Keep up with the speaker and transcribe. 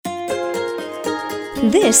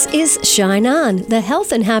This is Shine On, the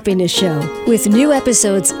health and happiness show, with new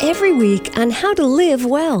episodes every week on how to live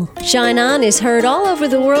well. Shine On is heard all over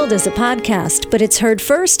the world as a podcast, but it's heard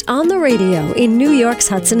first on the radio in New York's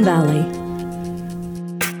Hudson Valley.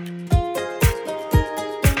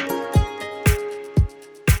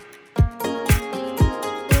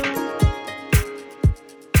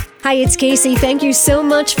 Hi, it's Casey. Thank you so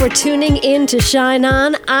much for tuning in to Shine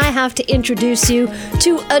On. I have to introduce you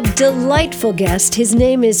to a delightful guest. His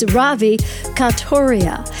name is Ravi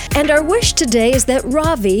Kathuria. And our wish today is that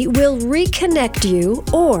Ravi will reconnect you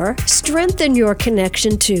or strengthen your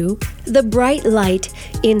connection to the bright light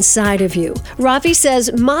inside of you. Ravi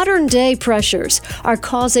says modern day pressures are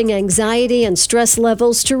causing anxiety and stress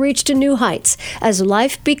levels to reach to new heights. As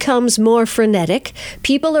life becomes more frenetic,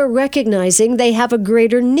 people are recognizing they have a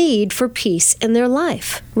greater need for peace in their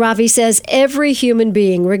life. Ravi says every human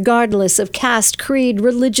being, regardless of caste, creed,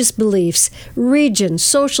 religious beliefs, region,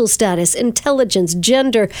 social status, intelligence,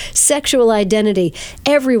 gender, sexual identity,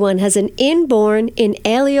 everyone has an inborn,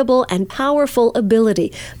 inalienable, and powerful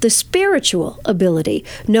ability, the spiritual ability.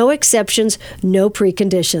 No exceptions, no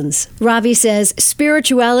preconditions. Ravi says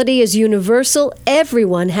spirituality is universal,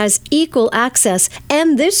 everyone has equal access,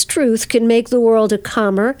 and this truth can make the world a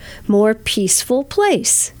calmer, more peaceful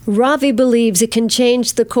place. Ravi believes it can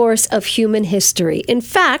change the course of human history. In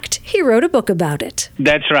fact, he wrote a book about it.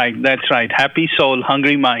 That's right. Happy Soul,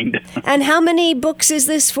 Hungry Mind. And how many books is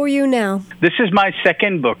this for you now? This is my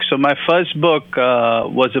second book. So my first book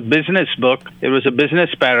was a business book. It was a business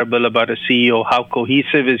parable about a CEO, how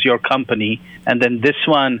cohesive is your company. And then this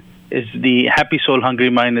one is the Happy Soul, Hungry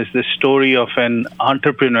Mind is the story of an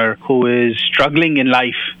entrepreneur who is struggling in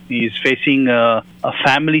life. He's facing a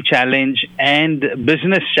family challenge and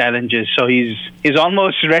business challenges. So he's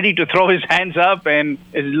almost ready to throw his hands up and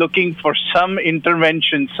is looking for some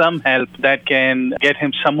intervention, some help that can get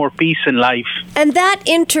him some more peace in life. And that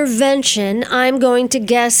intervention, I'm going to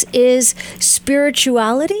guess, is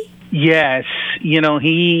spirituality? Yes.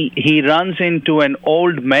 He runs into an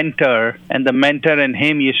old mentor, and the mentor and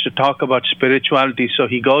him used to talk about spirituality. So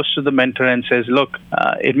he goes to the mentor and says, look,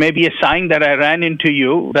 it may be a sign that I ran into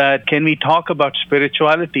you, but can we talk about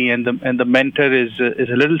spirituality? And the mentor is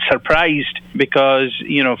a little surprised because,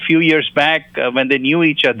 a few years back when they knew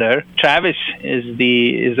each other, Travis is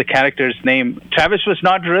the character's name. Travis was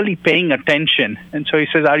not really paying attention. And so he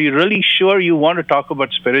says, are you really sure you want to talk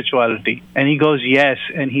about spirituality? And he goes, yes.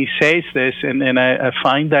 And he says this, and I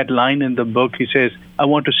find that line in the book. He says, I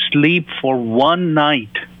want to sleep for one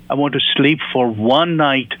night. I want to sleep for one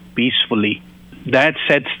night peacefully. That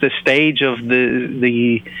sets the stage of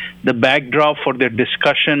the backdrop for their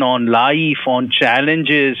discussion on life, on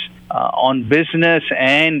challenges, on business,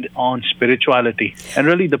 and on spirituality, and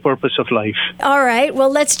really the purpose of life. All right. Well,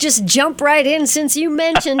 let's just jump right in since you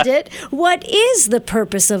mentioned it. What is the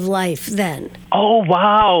purpose of life then? Oh,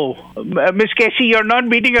 wow. Miss Casey, you're not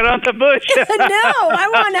beating around the bush. No,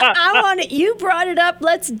 I want it. You brought it up.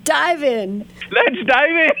 Let's dive in. Let's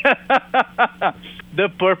dive in. The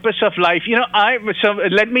purpose of life.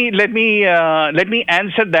 Let me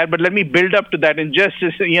answer that, but let me build up to that in just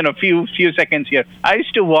a few seconds here. I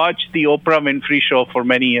used to watch the Oprah Winfrey Show for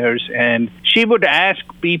many years, and she would ask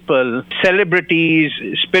people, celebrities,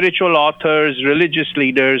 spiritual authors, religious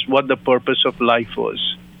leaders, what the purpose of life was.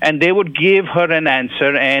 And they would give her an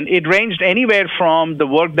answer, and it ranged anywhere from the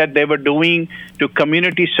work that they were doing to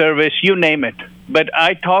community service, you name it. But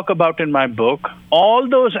I talk about in my book, all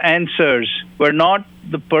those answers were not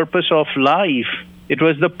the purpose of life. It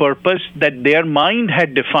was the purpose that their mind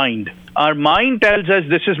had defined. Our mind tells us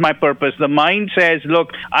this is my purpose. The mind says,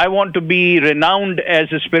 look, I want to be renowned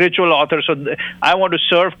as a spiritual author, so I want to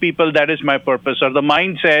serve people, that is my purpose. Or the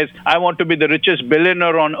mind says, I want to be the richest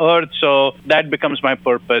billionaire on earth, so that becomes my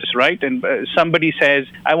purpose, right? And somebody says,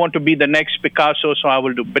 I want to be the next Picasso, so I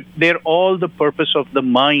will do. But they're all the purpose of the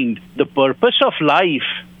mind. The purpose of life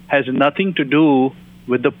has nothing to do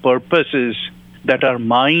with the purposes that our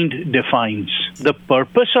mind defines. The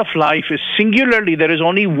purpose of life is singularly, there is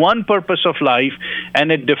only one purpose of life,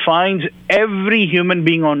 and it defines every human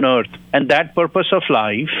being on earth. And that purpose of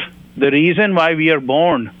life, the reason why we are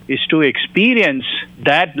born, is to experience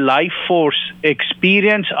that life force,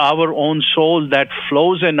 experience our own soul that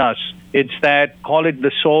flows in us. It's that, call it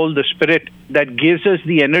the soul, the spirit, that gives us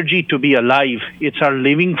the energy to be alive. It's our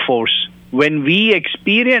living force. When we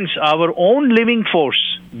experience our own living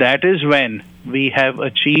force, that is when we have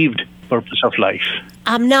achieved purpose of life.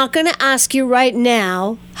 I'm not going to ask you right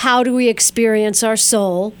now, how do we experience our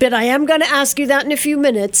soul? But I am going to ask you that in a few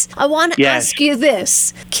minutes. I want to ask you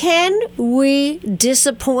this. Can we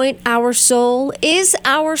disappoint our soul? Is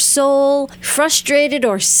our soul frustrated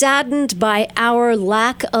or saddened by our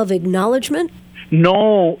lack of acknowledgement?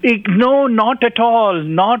 No, not at all.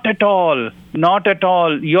 Not at all. Not at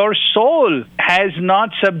all. Your soul has not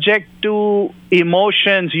subject to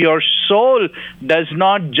emotions. Your soul does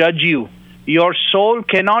not judge you. Your soul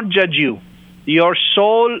cannot judge you. Your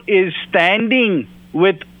soul is standing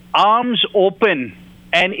with arms open,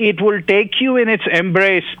 and it will take you in its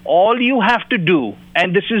embrace. All you have to do,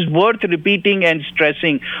 and this is worth repeating and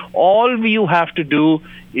stressing, all you have to do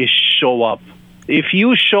is show up. If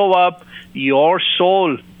you show up, your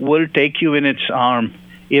soul will take you in its arm.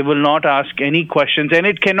 It will not ask any questions, and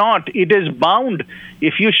it cannot. It is bound.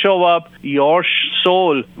 If you show up, your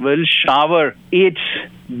soul will shower its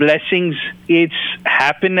blessings, its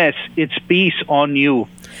happiness, its peace on you.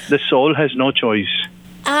 The soul has no choice.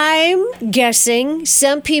 I'm guessing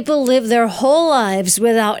some people live their whole lives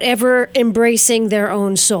without ever embracing their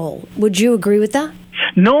own soul. Would you agree with that?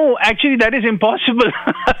 No, actually, that is impossible.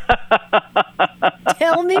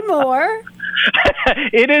 Tell me more.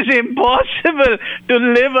 It is impossible to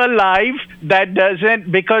live a life that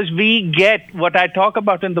doesn't, because we get, what I talk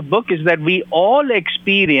about in the book is that we all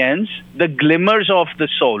experience the glimmers of the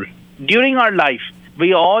soul. During our life,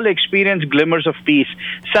 we all experience glimmers of peace.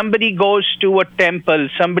 Somebody goes to a temple,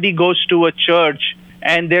 somebody goes to a church,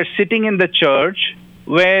 and they're sitting in the church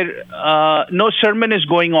where no sermon is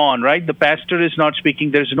going on, right? The pastor is not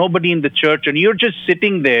speaking. There's nobody in the church, and you're just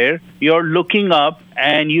sitting there. You're looking up,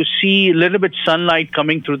 and you see a little bit sunlight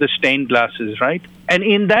coming through the stained glasses, right? And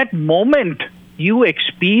in that moment, you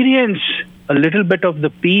experience a little bit of the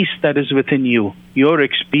peace that is within you. You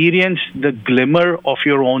experience the glimmer of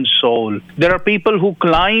your own soul. There are people who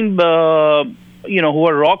climb, who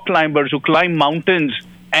are rock climbers, who climb mountains,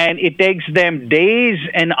 and it takes them days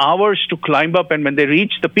and hours to climb up. And when they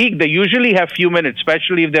reach the peak, they usually have few minutes,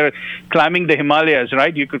 especially if they're climbing the Himalayas,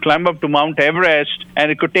 right? You could climb up to Mount Everest, and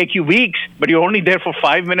it could take you weeks, but you're only there for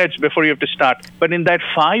 5 minutes before you have to start. But in that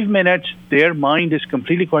 5 minutes, their mind is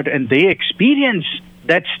completely quiet, and they experience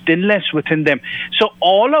that stillness within them. So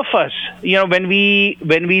all of us, when we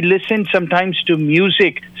listen sometimes to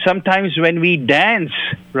music, sometimes when we dance,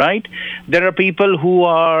 right? There are people who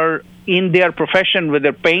are in their profession,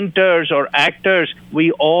 whether painters or actors,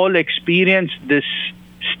 we all experience this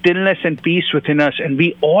stillness and peace within us, and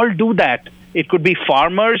we all do that. It could be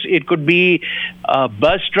farmers, it could be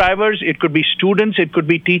bus drivers, it could be students, it could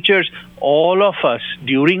be teachers. All of us,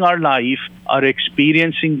 during our life, are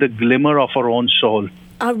experiencing the glimmer of our own soul.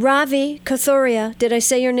 Ravi Kathuria, did I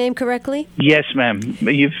say your name correctly? Yes, ma'am.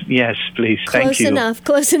 Yes, please. Thank you.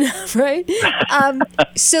 Close enough, right?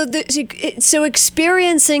 So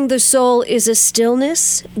experiencing the soul is a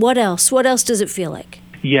stillness. What else? What else does it feel like?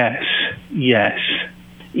 Yes.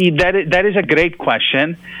 That is a great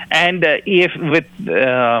question. And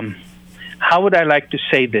how would I like to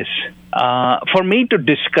say this? For me to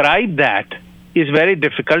describe that is very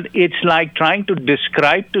difficult. It's like trying to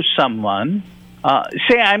describe to someone,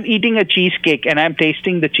 say I'm eating a cheesecake and I'm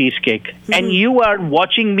tasting the cheesecake, mm-hmm. and you are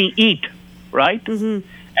watching me eat, right? Mm-hmm.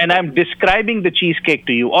 And I'm describing the cheesecake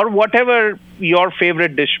to you, or whatever your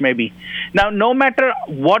favorite dish may be. Now, no matter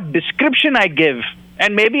what description I give,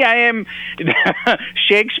 and maybe I am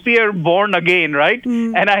Shakespeare born again, right?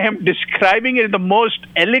 Mm. And I am describing it in the most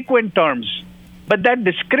eloquent terms. But that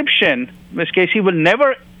description, Ms. Casey, will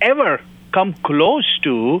never, ever come close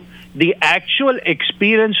to the actual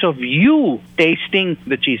experience of you tasting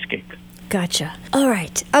the cheesecake. Gotcha. All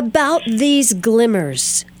right. About these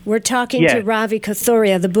glimmers. We're talking to Ravi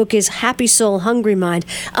Kathuria. The book is Happy Soul, Hungry Mind.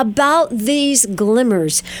 About these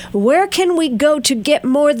glimmers, where can we go to get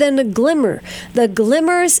more than a glimmer? The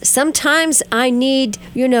glimmers, sometimes I need,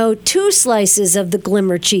 2 slices of the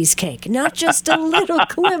glimmer cheesecake, not just a little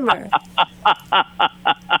glimmer.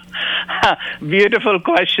 Beautiful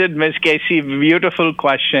question, Ms. Casey. Beautiful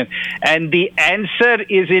question. And the answer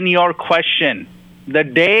is in your question. The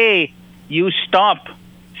day you stop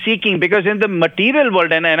seeking, because in the material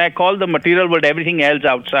world, and I call the material world everything else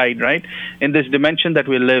outside, right? In this dimension that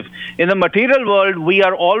we live. In the material world, we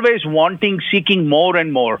are always seeking more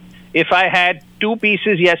and more. If I had 2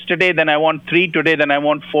 pieces yesterday, then I want 3 today, then I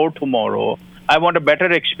want 4 tomorrow. I want a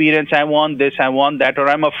better experience. I want this, I want that. Or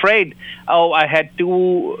I'm afraid, I had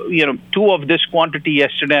 2 of this quantity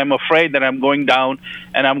yesterday. I'm afraid that I'm going down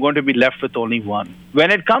and I'm going to be left with only 1. When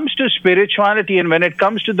it comes to spirituality and when it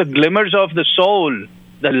comes to the glimmers of the soul,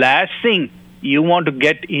 the last thing you want to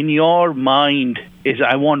get in your mind is,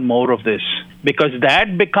 I want more of this. Because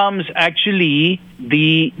that becomes actually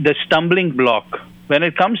the stumbling block. When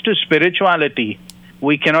it comes to spirituality,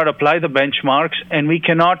 we cannot apply the benchmarks and we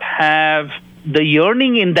cannot have the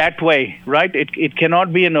yearning in that way, right? It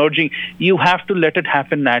cannot be an urging. You have to let it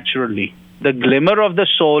happen naturally. The glimmer of the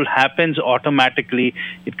soul happens automatically.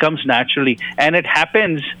 It comes naturally. And it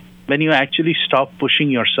happens when you actually stop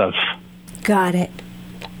pushing yourself. Got it.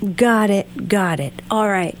 All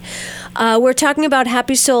right. We're talking about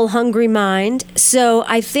happy soul, hungry mind. So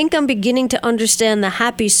I think I'm beginning to understand the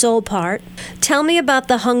happy soul part. Tell me about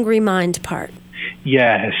the hungry mind part.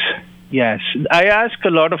 Yes. I ask a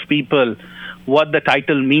lot of people what the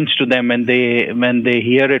title means to them when they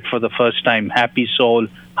hear it for the first time, happy soul,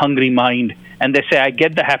 hungry mind. And they say, I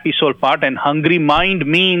get the happy soul part, and hungry mind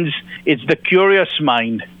means it's the curious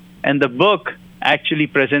mind. And the book actually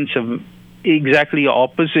presents exactly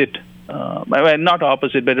opposite, not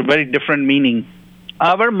opposite, but a very different meaning.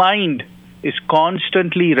 Our mind is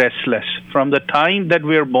constantly restless from the time that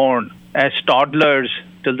we are born as toddlers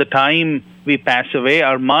till the time we pass away.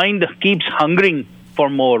 Our mind keeps hungering for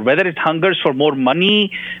more, whether it hungers for more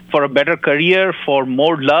money, for a better career, for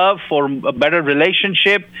more love, for a better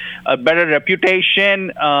relationship, a better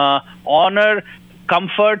reputation, honor,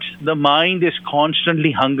 comfort. The mind is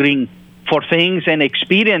constantly hungering for things and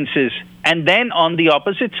experiences. And then on the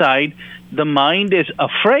opposite side, the mind is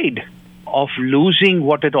afraid of losing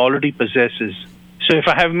what it already possesses. So if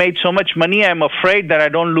I have made so much money, I'm afraid that I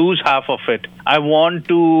don't lose half of it. I want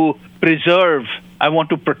to preserve, I want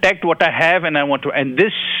to protect what I have, and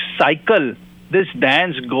this cycle, this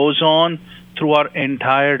dance goes on through our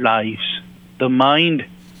entire lives. The mind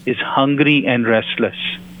is hungry and restless.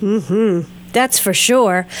 That's for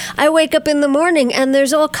sure. I wake up in the morning and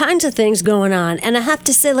there's all kinds of things going on. And I have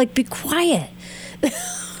to say, be quiet.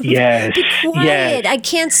 Yes. Be quiet. Yes. I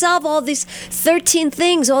can't solve all these 13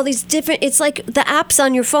 things, all these different... It's like the apps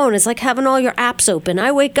on your phone. It's like having all your apps open.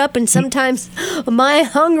 I wake up and sometimes my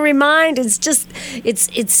hungry mind is just...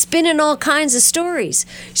 It's spinning all kinds of stories.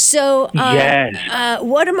 So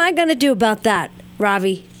what am I going to do about that,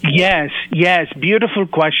 Ravi? Yes. Beautiful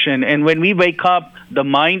question. And when we wake up, the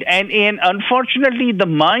mind, and unfortunately, the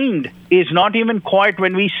mind is not even quiet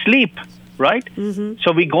when we sleep, right?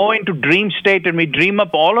 So we go into dream state and we dream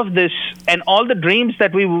up all of this, and all the dreams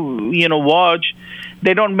that we, watch,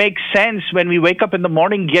 they don't make sense when we wake up in the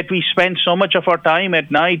morning, yet we spend so much of our time at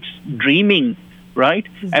night dreaming, right?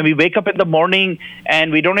 And we wake up in the morning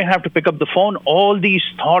and we don't even have to pick up the phone. All these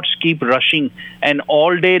thoughts keep rushing, and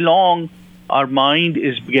all day long, our mind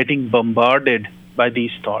is getting bombarded by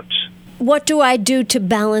these thoughts. What do I do to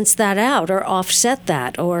balance that out or offset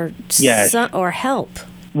that or help?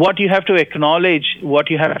 What you have to acknowledge,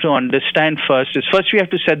 what you have to understand first we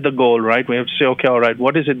have to set the goal, right? We have to say, okay, all right,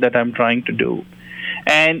 what is it that I'm trying to do?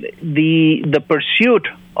 And the pursuit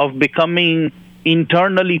of becoming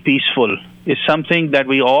internally peaceful is something that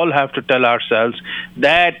we all have to tell ourselves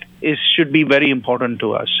that should be very important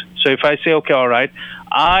to us. So if I say, okay, all right,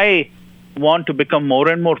 I want to become more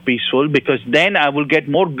and more peaceful, because then I will get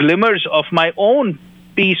more glimmers of my own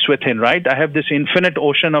peace within, right? I have this infinite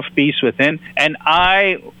ocean of peace within, and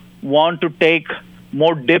I want to take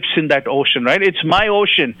more dips in that ocean, right? It's my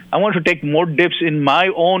ocean. I want to take more dips in my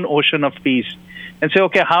own ocean of peace and say,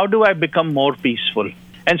 okay, how do I become more peaceful?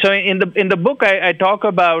 And so in the book, I talk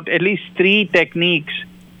about at least 3 techniques.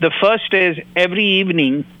 The first is every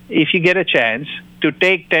evening, if you get a chance, to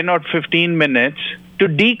take 10 or 15 minutes to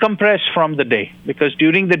decompress from the day, because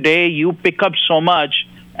during the day you pick up so much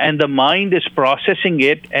and the mind is processing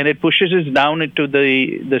it and it pushes it down into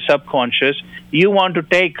the subconscious. You want to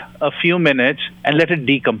take a few minutes and let it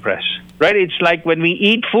decompress, right? It's like when we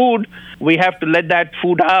eat food, we have to let that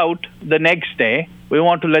food out the next day. We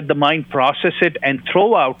want to let the mind process it and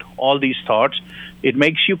throw out all these thoughts. It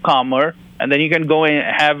makes you calmer, and then you can go and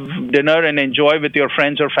have dinner and enjoy with your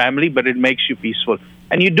friends or family, but it makes you peaceful.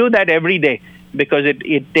 And you do that every day, because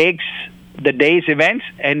it takes the day's events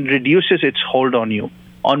and reduces its hold on you.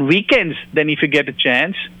 On weekends, then if you get a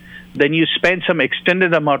chance, then you spend some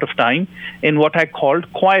extended amount of time in what I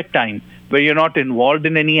called quiet time, where you're not involved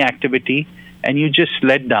in any activity and you just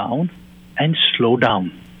let down and slow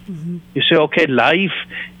down. You say, okay, life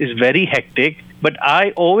is very hectic, but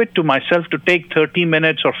I owe it to myself to take 30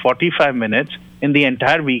 minutes or 45 minutes in the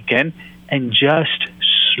entire weekend and just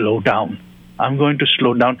slow down. I'm going to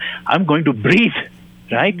slow down. I'm going to breathe,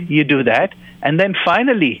 right? You do that. And then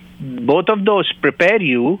finally, both of those prepare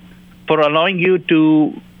you for allowing you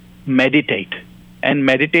to meditate. And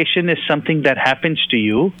meditation is something that happens to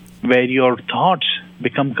you where your thoughts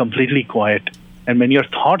become completely quiet. And when your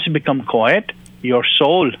thoughts become quiet, your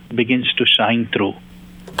soul begins to shine through.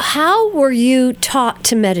 How were you taught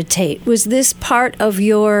to meditate? Was this part of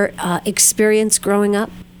your experience growing up?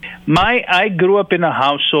 I grew up in a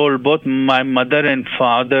household, both my mother and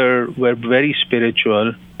father were very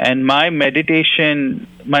spiritual. And my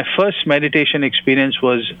first meditation experience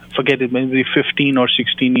was, forget it, maybe 15 or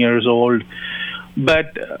 16 years old.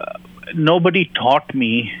 But nobody taught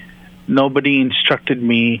me, nobody instructed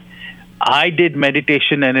me. I did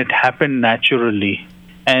meditation and it happened naturally.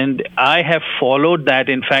 And I have followed that.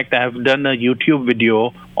 In fact, I have done a YouTube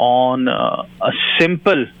video on a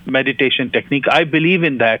simple meditation technique. I believe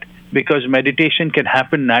in that because meditation can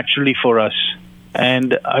happen naturally for us.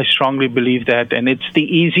 And I strongly believe that. And it's the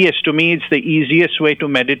easiest, to me, it's the easiest way to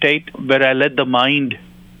meditate, where I let the mind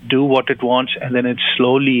do what it wants and then it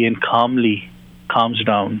slowly and calmly calms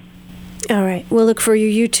down. All right. We'll look for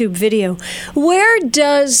your YouTube video. Where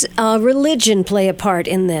does religion play a part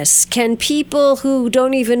in this? Can people who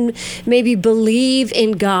don't even maybe believe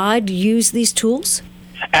in God use these tools?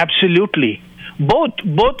 Absolutely.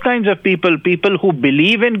 Both kinds of people who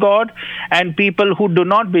believe in God and people who do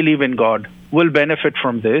not believe in God will benefit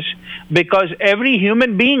from this, because every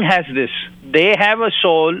human being has this. They have a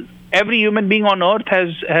soul. Every human being on earth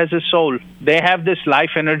has a soul. They have this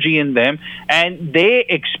life energy in them, and they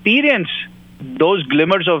experience those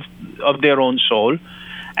glimmers of their own soul,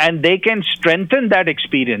 and they can strengthen that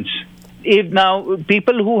experience. If now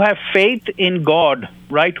people who have faith in God,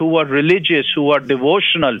 right, who are religious, who are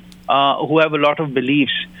devotional, who have a lot of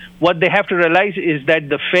beliefs, what they have to realize is that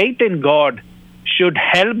the faith in God should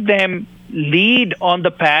help them lead on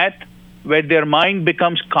the path where their mind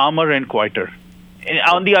becomes calmer and quieter.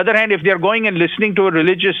 On the other hand, if they're going and listening to a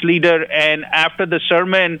religious leader and after the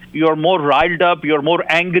sermon, you're more riled up, you're more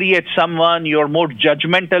angry at someone, you're more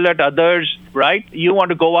judgmental at others, right? You want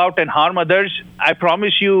to go out and harm others, I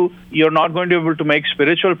promise you, you're not going to be able to make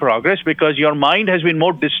spiritual progress because your mind has been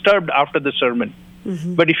more disturbed after the sermon.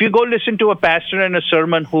 Mm-hmm. But if you go listen to a pastor in a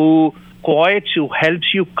sermon who quiets you,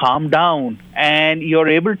 helps you calm down, and you're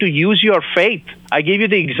able to use your faith. I gave you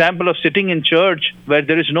the example of sitting in church where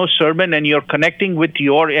there is no sermon and you're connecting with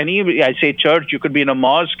I say church, you could be in a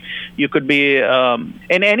mosque, you could be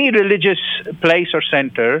in any religious place or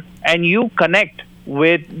center, and you connect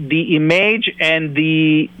with the image and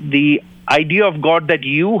the idea of God that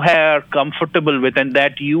you are comfortable with and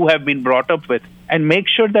that you have been brought up with, and make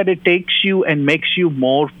sure that it takes you and makes you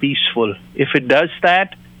more peaceful. If it does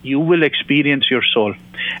that, you will experience your soul.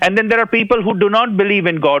 And then there are people who do not believe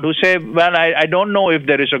in God, who say, well, I don't know if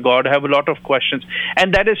there is a God. I have a lot of questions.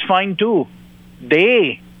 And that is fine too.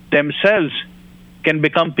 They themselves can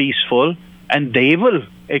become peaceful and they will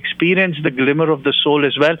experience the glimmer of the soul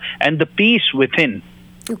as well and the peace within.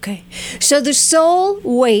 Okay. So the soul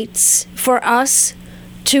waits for us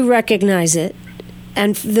to recognize it,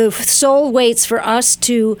 and the soul waits for us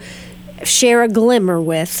to share a glimmer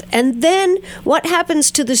with. And then what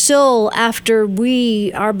happens to the soul after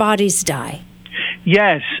our bodies die?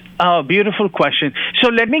 Yes, beautiful question. So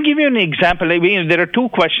let me give you an example. There are two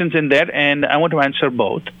questions in there, and I want to answer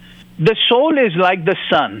both. The soul is like the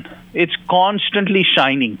sun. It's constantly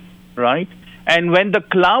shining, right? And when the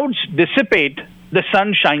clouds dissipate, the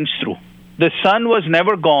sun shines through. The sun was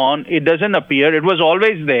never gone. It doesn't appear. It was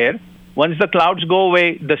always there. Once the clouds go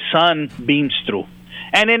away, the sun beams through.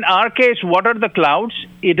 And in our case, what are the clouds?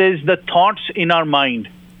 It is the thoughts in our mind.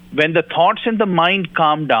 When the thoughts in the mind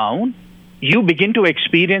calm down, you begin to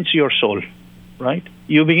experience your soul, right?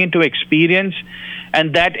 You begin to experience,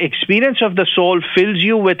 and that experience of the soul fills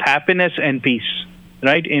you with happiness and peace,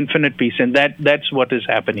 right? Infinite peace. And that's what is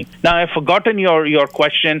happening. Now, I've forgotten your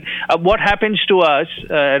question. What happens to us?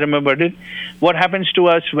 I remembered it. What happens to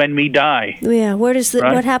us when we die? Yeah, what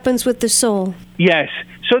happens with the soul? Yes.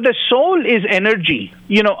 So the soul is energy.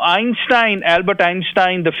 Albert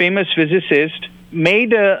Einstein, the famous physicist,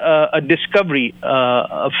 made a discovery,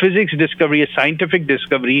 a physics discovery, a scientific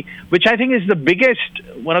discovery, which I think is the biggest,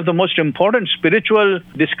 one of the most important spiritual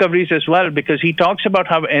discoveries as well, because he talks about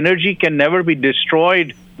how energy can never be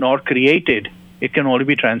destroyed nor created. It can only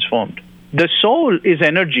be transformed. The soul is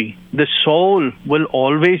energy. The soul will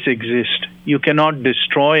always exist. You cannot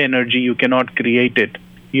destroy energy. You cannot create it.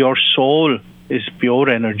 Your soul is pure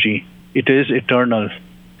energy. It is eternal.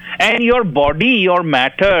 And your body, your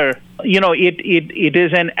matter, it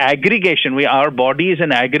is an aggregation. Our body is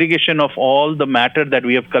an aggregation of all the matter that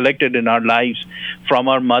we have collected in our lives, from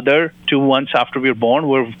our mother to once after we're born,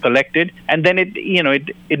 we're collected, and then it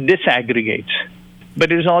disaggregates.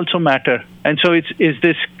 But it is also matter. And so it's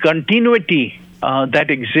this continuity that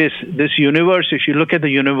exists. This universe, if you look at the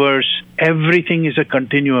universe, everything is a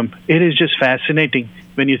continuum. It is just fascinating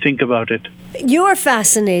when you think about it. You're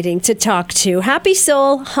fascinating to talk to. Happy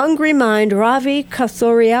Soul, Hungry Mind, Ravi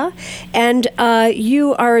Kathuria. And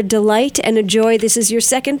you are a delight and a joy. This is your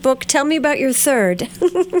second book. Tell me about your third.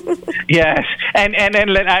 Yes, and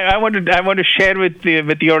I want to share with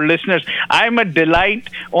your listeners. I'm a delight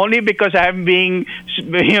only because I'm being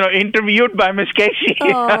interviewed by Miss Casey.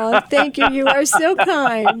 Oh, thank you. You are so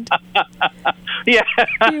kind. Yeah,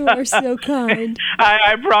 you are so kind.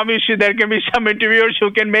 I promise you, there can be some interviewers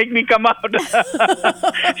who can make me come out. So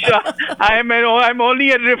I'm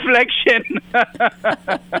only a reflection.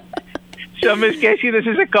 So, Miss Casey, this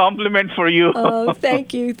is a compliment for you. Oh,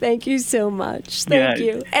 thank you. Thank you so much. Thank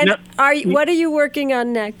you. And what are you working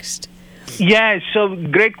on next? Yeah, so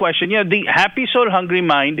great question. Yeah, the Happy Soul, Hungry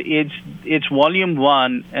Mind, it's volume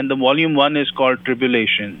 1, and the volume 1 is called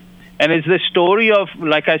Tribulation. And it's the story of,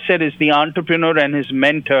 like I said, it's the entrepreneur and his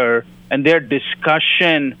mentor and their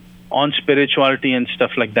discussion on spirituality and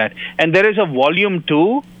stuff like that. And there is a volume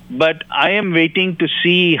 2, but I am waiting to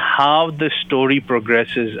see how the story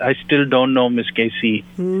progresses. I still don't know, Miss Casey,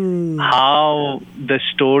 how the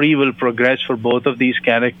story will progress for both of these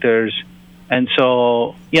characters. And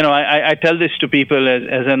so, I tell this to people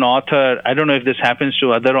as an author. I don't know if this happens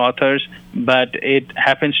to other authors, but it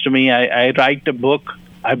happens to me. I write a book,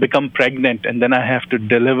 I become pregnant, and then I have to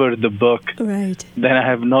deliver the book. Right. Then I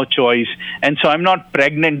have no choice. And so I'm not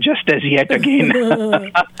pregnant just as yet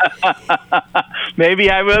again.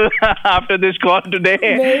 Maybe I will after this call today.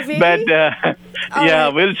 Maybe. But right.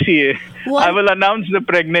 We'll see. What? I will announce the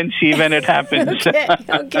pregnancy when it happens.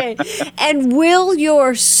 Okay. And will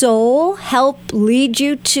your soul help lead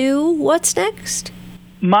you to what's next?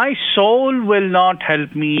 My soul will not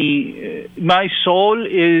help me. My soul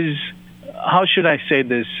is, how should I say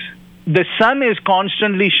this? The sun is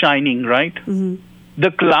constantly shining, right? Mm-hmm.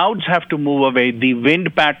 The clouds have to move away. The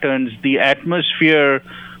wind patterns, the atmosphere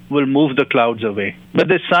will move the clouds away. But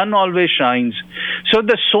the sun always shines. So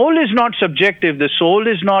the soul is not subjective. The soul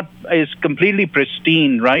is completely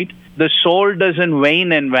pristine, right? The soul doesn't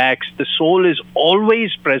wane and wax. The soul is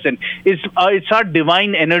always present. It's our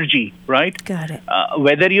divine energy, right? Got it.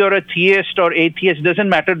 Whether you're a theist or atheist, doesn't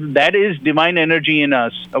matter. That is divine energy in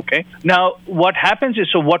us, okay? Now, what happens is,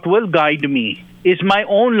 so what will guide me is my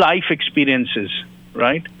own life experiences,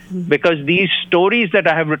 right? Mm-hmm. Because these stories that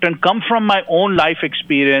I have written come from my own life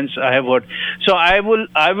experience I have heard. So I will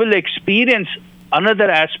experience another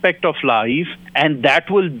aspect of life, and that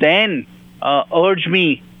will then urge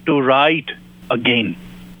me to write again.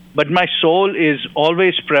 But my soul is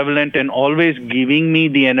always prevalent and always giving me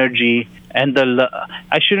the energy and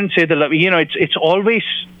I shouldn't say the love. It's always,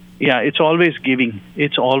 it's always giving.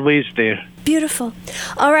 It's always there. Beautiful.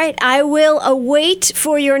 All right, I will await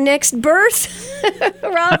for your next birth,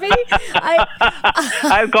 Ravi.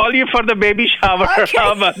 I'll call you for the baby shower. Okay.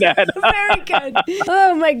 How about that? Very good.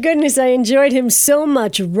 Oh, my goodness, I enjoyed him so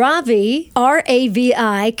much. Ravi,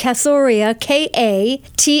 R-A-V-I, Kathuria, K-A-T-H-U-R-I-A.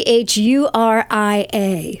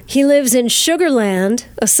 He lives in Sugar Land,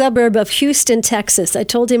 a suburb of Houston, Texas. I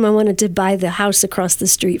told him I wanted to buy the house across the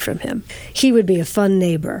street from him. He would be a fun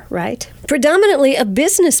neighbor, right? Predominantly a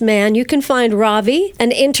businessman, you can find Ravi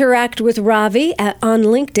and interact with Ravi on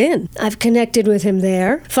LinkedIn. I've connected with him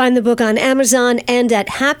there. Find the book on Amazon and at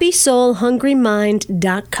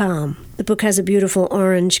happysoulhungrymind.com. The book has a beautiful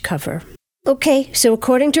orange cover. Okay, so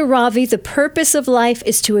according to Ravi, the purpose of life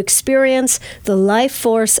is to experience the life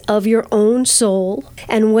force of your own soul.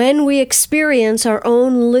 And when we experience our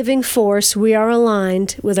own living force, we are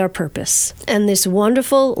aligned with our purpose. And this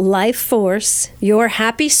wonderful life force, your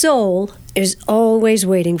happy soul, is always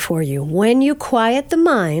waiting for you. When you quiet the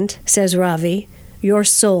mind, says Ravi, your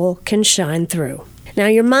soul can shine through. Now,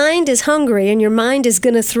 your mind is hungry and your mind is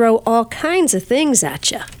going to throw all kinds of things at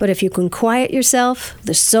you. But if you can quiet yourself,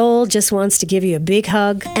 the soul just wants to give you a big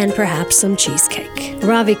hug and perhaps some cheesecake.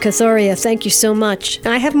 Ravi Kathuria, thank you so much.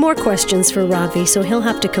 I have more questions for Ravi, so he'll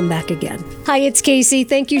have to come back again. Hi, it's Casey.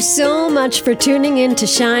 Thank you so much for tuning in to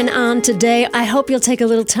Shine On today. I hope you'll take a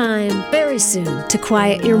little time very soon to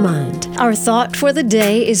quiet your mind. Our thought for the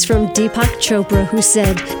day is from Deepak Chopra, who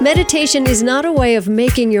said, meditation is not a way of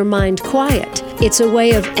making your mind quiet. It's a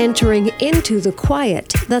way of entering into the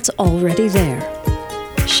quiet that's already there.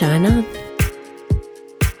 Shine on.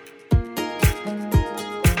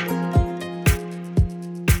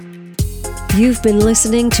 You've been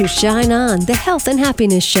listening to Shine On, the health and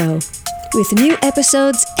happiness show, with new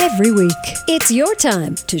episodes every week. It's your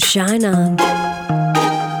time to shine on.